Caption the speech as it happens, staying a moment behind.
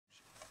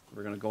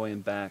We're going to go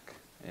in back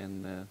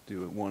and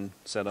do one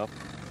setup.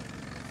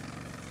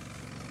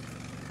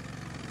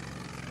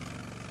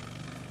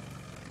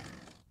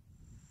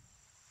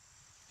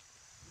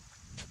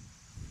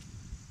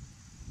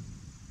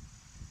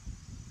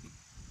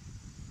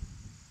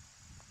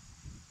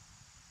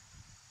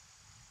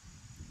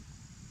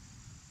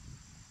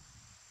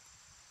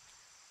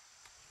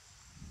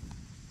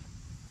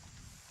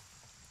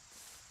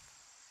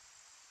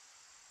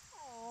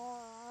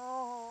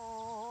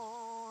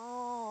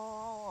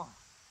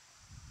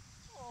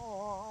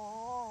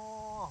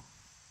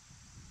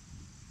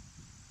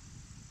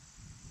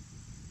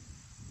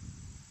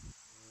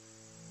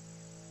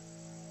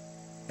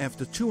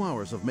 After 2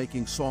 hours of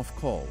making soft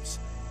calls,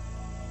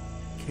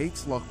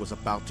 Kate's luck was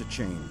about to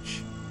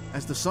change.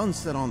 As the sun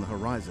set on the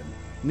horizon,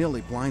 nearly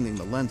blinding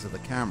the lens of the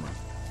camera,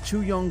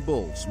 2 young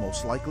bulls,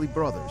 most likely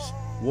brothers,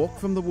 walked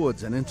from the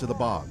woods and into the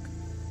bog.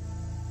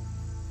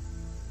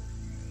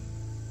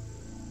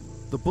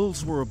 The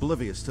bulls were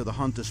oblivious to the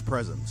hunter's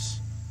presence.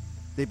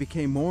 They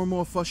became more and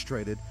more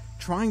frustrated,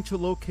 trying to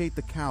locate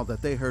the cow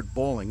that they heard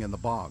bawling in the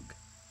bog.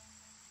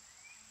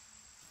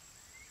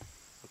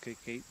 Okay,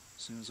 Kate,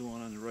 as soon as the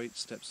one on the right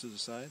steps to the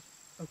side,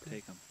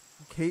 take him.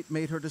 Kate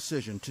made her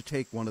decision to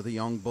take one of the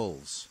young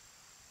bulls.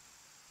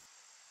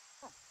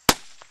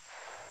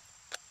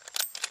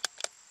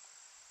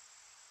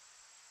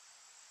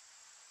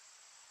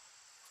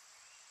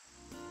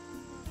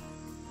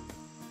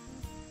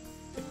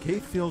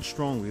 Kate feels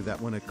strongly that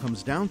when it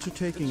comes down to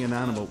taking an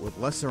animal with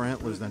lesser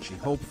antlers than she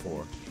hoped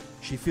for,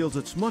 she feels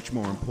it's much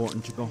more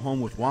important to go home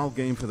with wild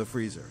game for the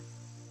freezer.